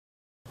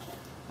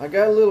I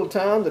got a little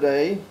time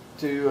today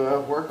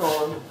to work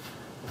on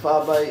the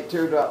 5x8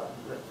 teardrop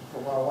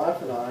for my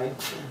wife and I.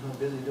 I'm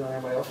busy doing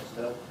everybody else's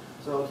stuff.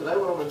 So today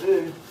what I'm going to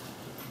do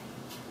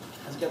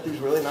is got these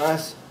really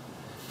nice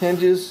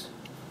hinges.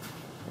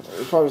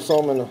 You probably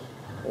saw them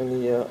in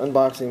the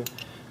unboxing.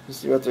 You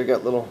see right there,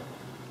 got little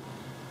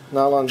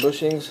nylon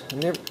bushings,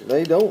 and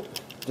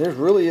there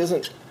really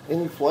isn't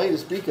any play to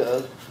speak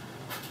of.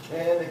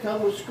 And they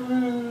come with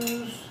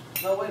screws.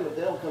 No, wait a minute,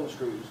 they don't come with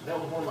screws. That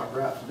was one of my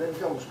gripes. It doesn't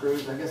come with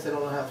screws. I guess they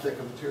don't know how thick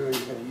a material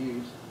you're going to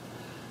use.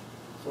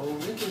 So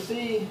you can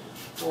see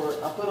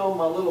where I put on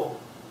my little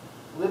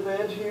lip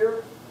edge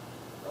here,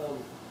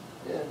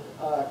 and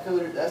I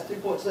coated, that's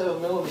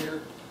 2.7 millimeter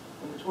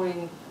in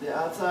between the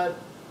outside,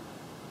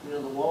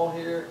 the wall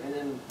here, and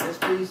then this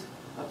piece.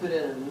 I put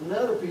in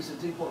another piece of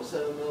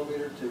 2.7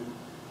 millimeter to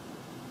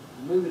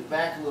move it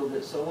back a little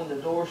bit, so when the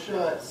door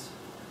shuts,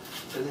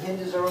 so the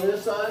hinges are on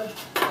this side,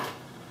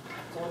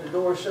 so when the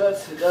door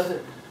shuts, it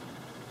doesn't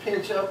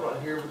pinch up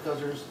right here because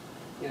there's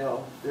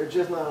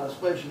just not enough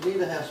space. You need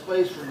to have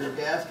space for your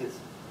gaskets.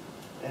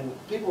 And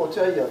people will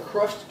tell you a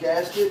crushed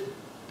gasket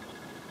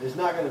is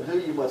not going to do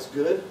you much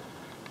good.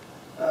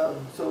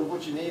 So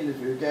what you need, if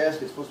your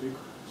gasket's supposed to be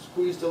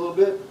squeezed a little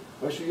bit,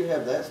 make sure you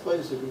have that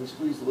space so it can be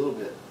squeezed a little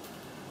bit.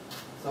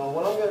 So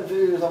what I'm going to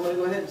do is I'm going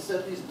to go ahead and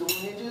set these door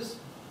hinges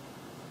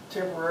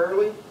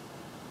temporarily.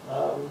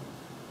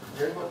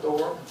 Here's my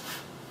door.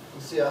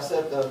 You see I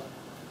set the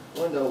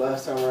window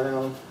last time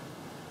around.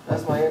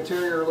 That's my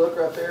interior look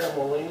right there. I'm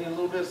going to lean you a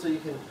little bit so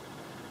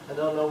I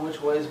don't know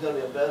which way is going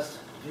to be the best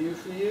view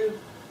for you.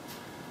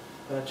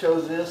 And I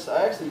chose this.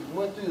 I actually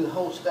went through the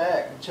whole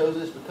stack and chose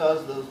this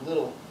because of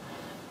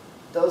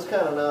those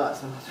kind of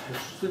knots. They're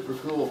super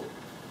cool.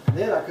 And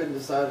then I couldn't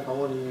decide if I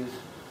wanted to use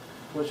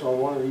which one I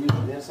wanted to use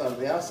on the inside or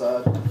the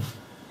outside.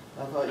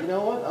 I thought, you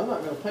know what? I'm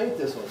not going to paint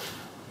this one.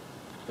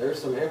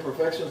 There's some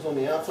imperfections on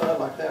the outside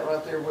like that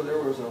right there where there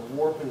was a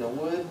warp in the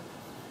wood.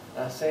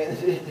 I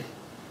sanded it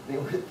and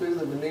it went through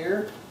the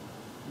veneer.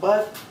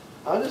 But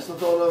I just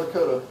throw another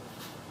coat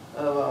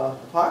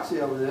of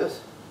epoxy over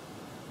this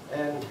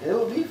and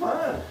it'll be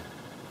fine.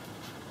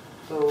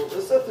 So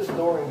let's set this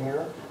door in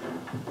here.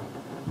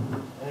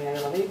 And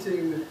I need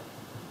to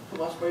put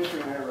my spacer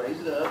in there,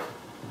 raise it up.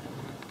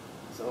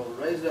 So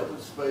raise it up with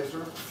the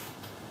spacer.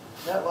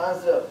 That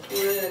lines up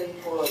pretty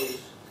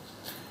close.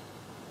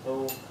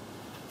 So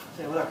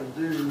see what I can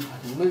do.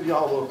 I can move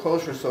y'all a little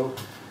closer so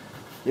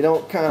you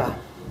don't kind of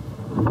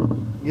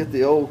get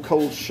the old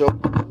cold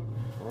shoulder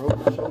or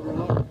open shoulder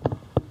look.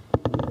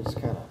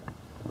 Just kind of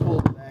pull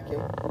it back in.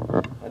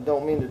 I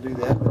don't mean to do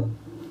that, but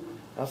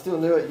I'm still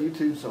new at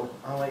YouTube, so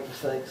I make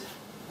mistakes.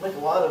 I make a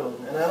lot of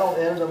them, and I don't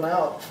edit them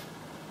out,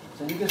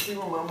 so you can see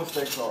where my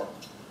mistakes are.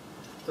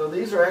 So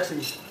these are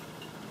actually,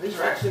 oh,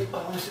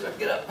 let me see if I can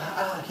get up.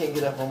 I can't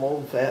get up, I'm old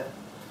and fat.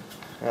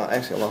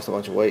 Actually, I lost a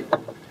bunch of weight.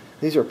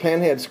 These are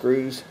panhead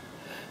screws,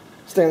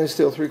 stainless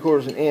steel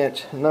 3/4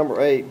 inch, number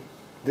 8.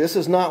 This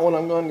is not what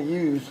I'm going to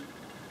use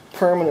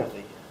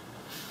permanently.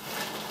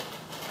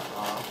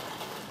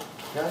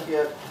 Gotta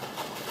get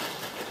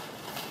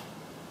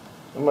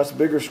a much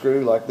bigger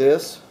screw like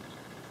this.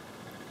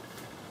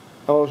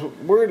 I was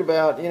worried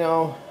about,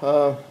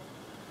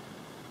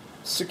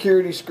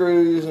 security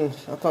screws, and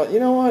I thought, you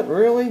know what,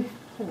 really?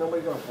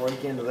 Nobody's going to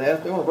break into that.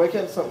 If they want to break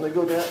into something, they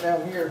go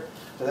down here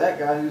to that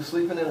guy who's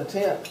sleeping in a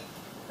tent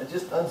and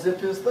just unzip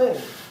his thing.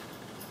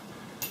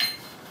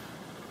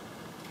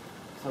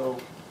 So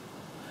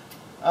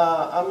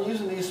I'm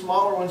using these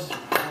smaller ones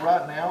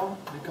right now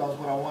because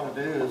what I want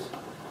to do is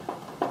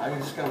I'm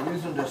just going to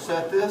use them to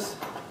set this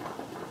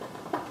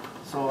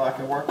so I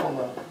can work on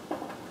the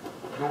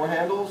door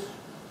handles.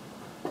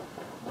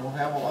 I don't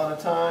have a lot of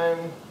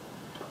time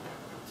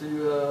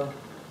to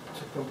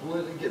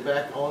completely get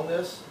back on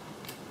this.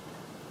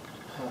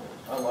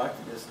 I like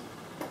to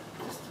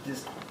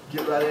just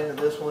get right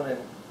into this one and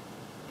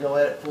go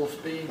at it full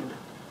speed and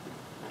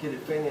get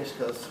it finished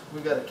because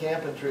we've got a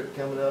camping trip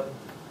coming up.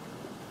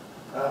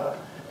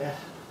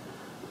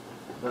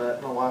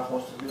 But my wife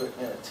wants to do it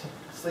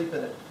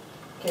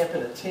camp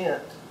in a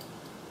tent.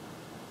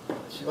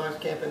 She likes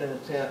camping in a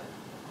tent.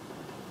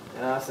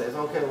 And I say, it's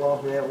okay as long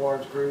as we have a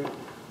large group.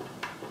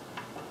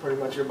 Pretty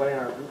much everybody in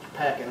our group's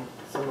packing.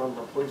 Some of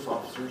them are police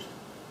officers.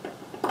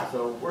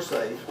 So we're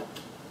safe.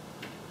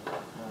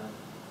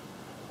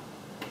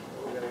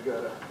 We're going to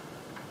go to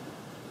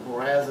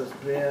Brazos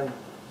Bend,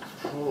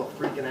 full of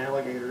freaking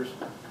alligators.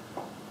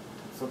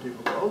 Some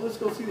people go, oh, let's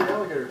go see the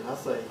alligators. I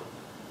say,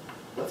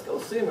 let's go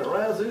see them at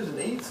Razoo's and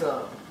eat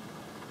some.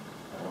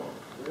 I don't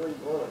really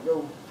want to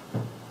go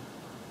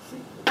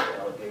see the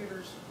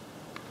alligators.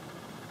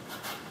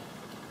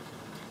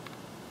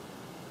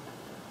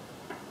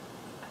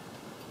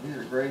 These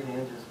are great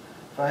hinges.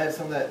 If I had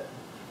some of that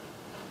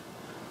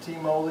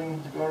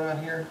T-molding to go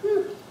around here,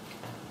 whew.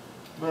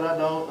 But I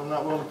don't. I'm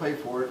not willing to pay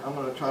for it. I'm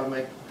going to try to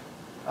make,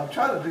 I'm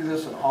trying to do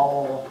this in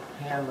all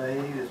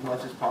handmade as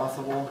much as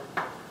possible.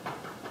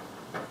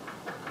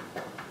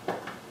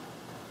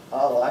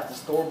 I like the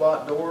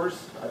store-bought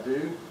doors, I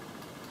do,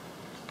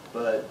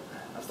 but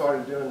I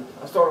started on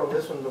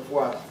this one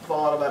before I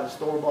thought about a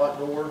store-bought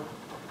door.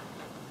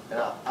 And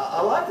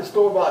I like the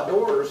store-bought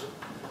doors,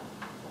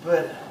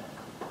 but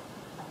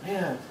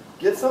man,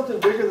 get something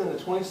bigger than the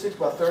 26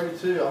 by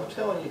 32. I'm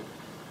telling you,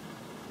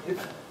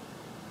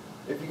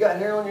 if you got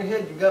hair on your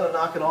head, you're gonna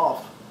knock it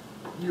off.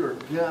 You are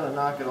gonna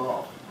knock it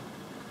off.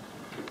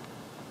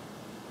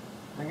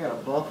 I got a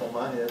bump on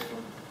my head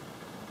from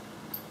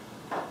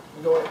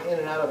going in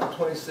and out of a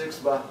 26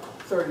 by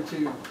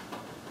 32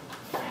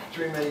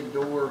 factory-made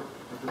door.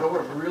 But the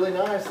door is really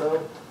nice,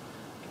 though.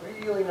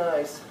 Really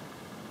nice.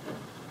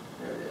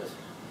 There it is.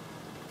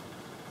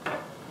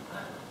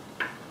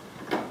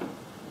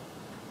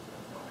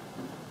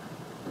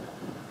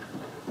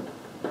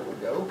 There we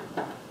go.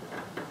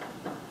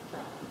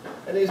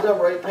 And these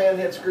number 8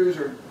 panhead screws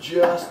are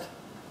just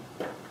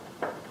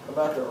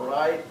about the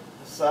right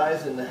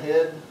size in the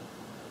head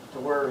to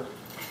where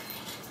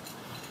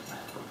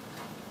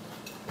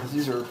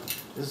this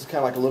is kind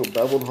of like a little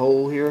beveled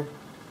hole here,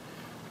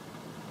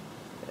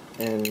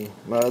 and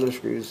my other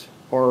screws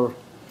are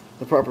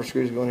the proper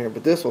screws going here,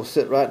 but this will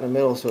sit right in the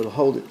middle so it'll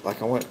hold it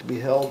like I want it to be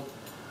held.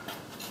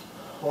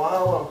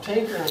 While I'm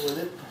tinkering with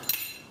it,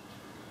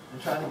 I'm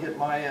trying to get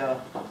my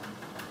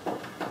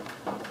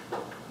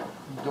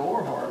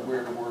door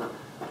hardware to work.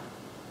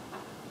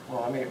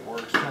 Well, I mean it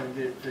works, trying to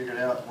get it figured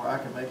out where I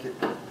can make it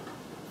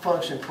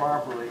function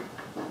properly.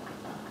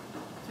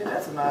 See,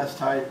 that's a nice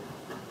tight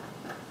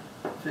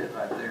fit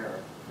right there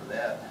for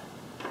that.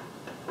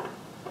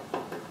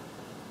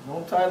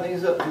 Don't tighten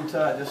these up too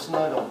tight, just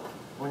snug them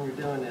when you're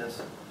doing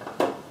this.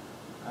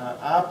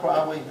 I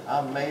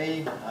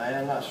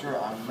am not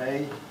sure, I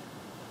may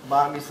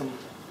buy me some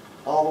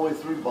all the way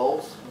through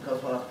bolts,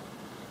 because when I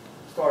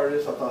started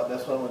this I thought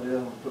that's what I'm going to do.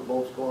 I'm going to put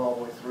bolts going all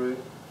the way through.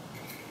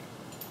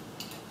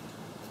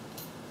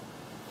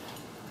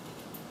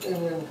 And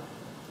then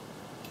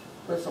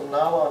put some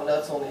nylon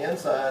nuts on the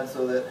inside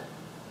so that,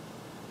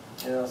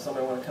 you know,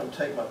 somebody want to come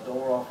take my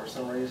door off for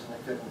some reason,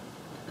 they couldn't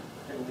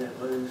get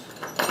it loose.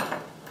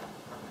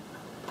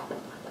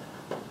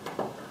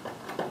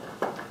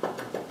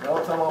 The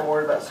only time I'm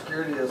worried about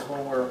security is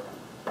when we're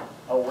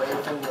away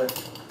from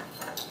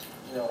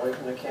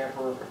the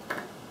camper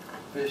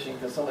fishing,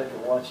 because somebody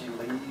can watch you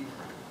leave,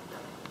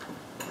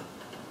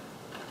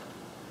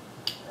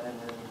 and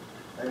then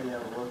maybe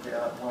have a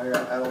lookout while you're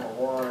out on the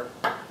water,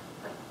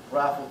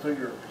 rifle through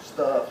your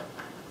stuff.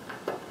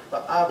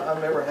 But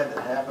I've never had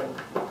that happen.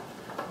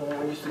 When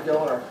we used to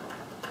go in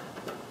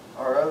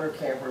our other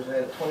campers, they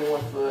had a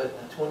 21 foot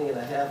and a 20 and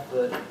a half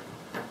foot.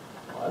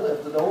 I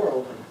left the door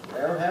open.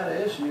 Never had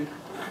an issue.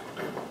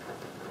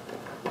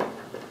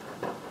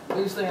 The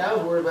biggest thing I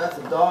was worried about is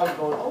the dog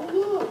going, oh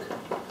look,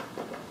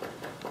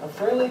 a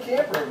friendly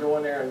camper, go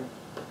in there and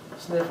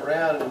sniff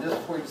around, and just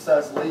before he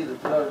decides to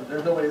leave,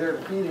 there's nobody there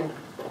to feed him,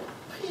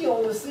 pee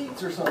on the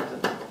seats or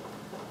something.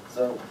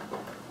 So,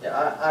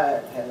 yeah, I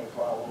haven't had any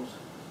problems.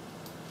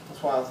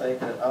 That's why I think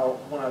that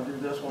when I do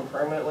this one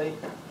permanently,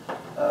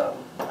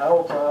 I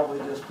will probably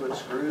just put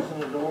screws in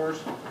the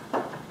doors.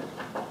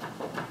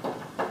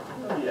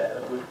 That'll be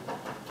adequate.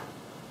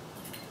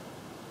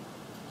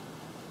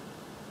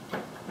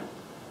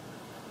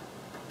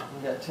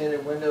 You got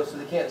tinted windows so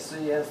they can't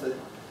see in. So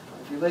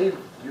if you leave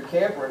your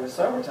camper in the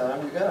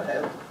summertime, you're gonna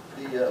have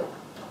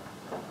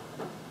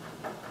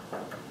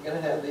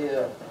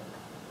the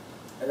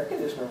air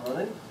conditioner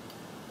running.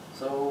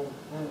 So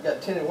when you've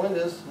got tinted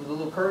windows with a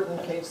little curtain,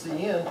 can't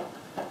see in,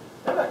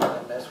 they're not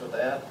going to mess with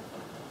that.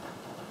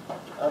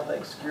 I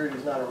think security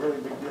is not a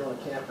really big deal in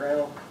a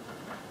campground.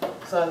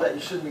 Besides that, you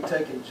shouldn't be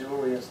taking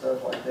jewelry and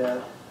stuff like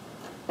that.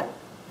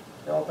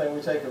 The only thing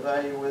we take of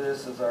value with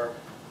us is our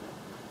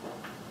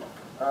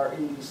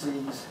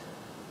EDCs.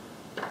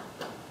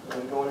 We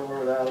don't go anywhere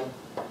without them.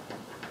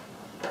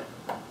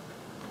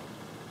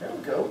 There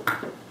we go.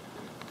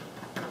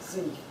 Let's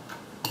see.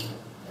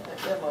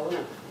 I got my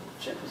little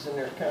chip is in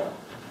there kind of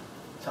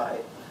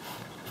tight.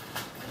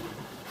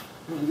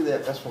 Look at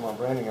that, that's for my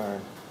branding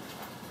iron.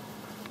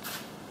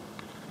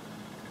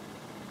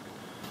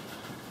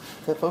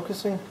 Is that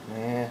focusing?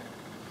 Nah.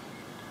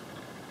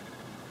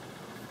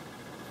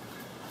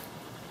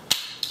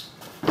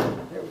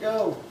 Here we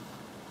go.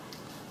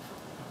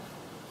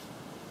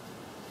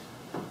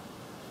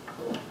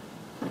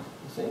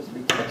 It seems to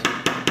be catching.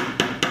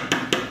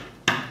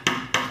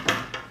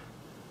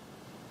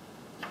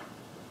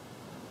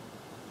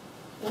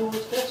 Oh,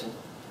 it's catching.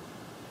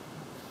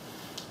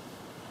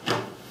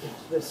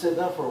 It's been sitting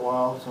up for a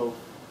while, so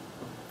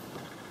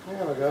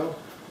there we go.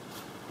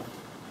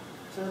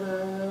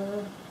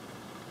 Ta-da!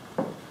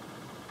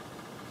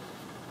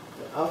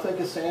 I'll take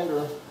a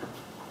sander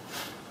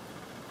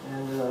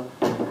and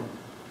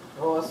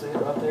oh, I see it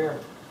right there.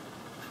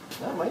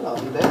 That may not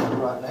be bad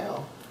right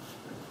now.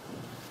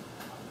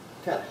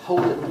 Kind of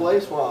hold it in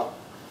place while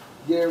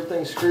I get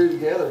everything screwed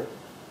together.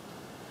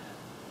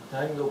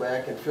 I can go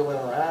back and fill in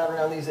right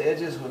around these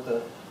edges with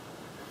the...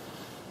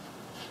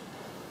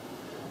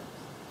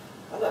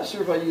 I'm not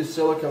sure if I use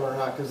silicone or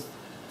not, because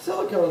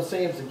silicone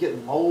seems to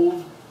get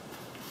moldy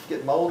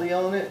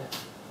on it.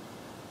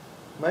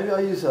 Maybe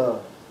I'll use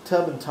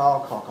tub and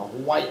tile caulk, a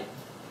white,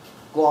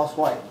 gloss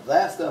white.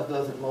 That stuff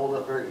doesn't mold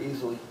up very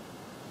easily.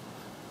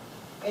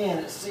 And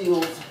it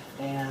seals,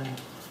 and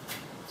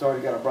it's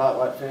already got a bright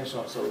white finish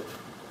on it, so it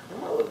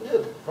might look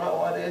good. Bright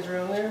white edge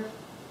around there.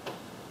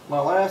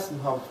 My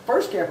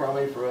first camper I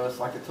made for us,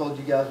 like I told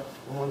you guys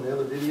in one of the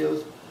other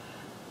videos,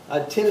 I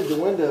tinted the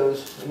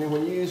windows, and then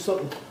when you use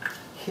something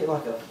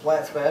like a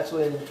flat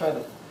spatula and you're trying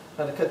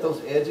to cut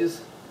those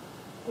edges,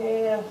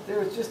 and there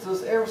was just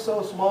this ever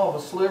so small of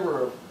a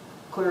sliver of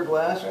clear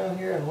glass around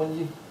here, and when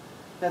you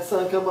that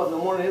sun come up in the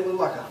morning, it looked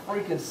like a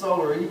freaking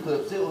solar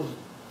eclipse. It was,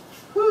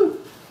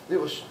 whew, it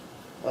was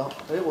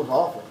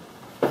awful.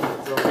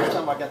 So every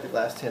time I got the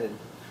glass tinted.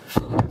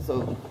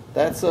 So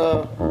that's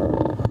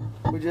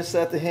we just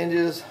set the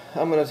hinges.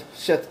 I'm gonna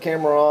shut the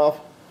camera off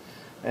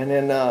and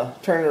then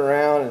turn it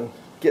around and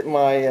get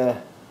my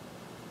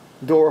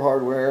door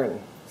hardware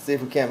and see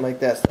if we can't make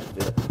that stuff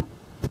fit.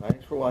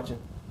 Thanks for watching.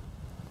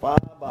 Bye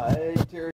bye.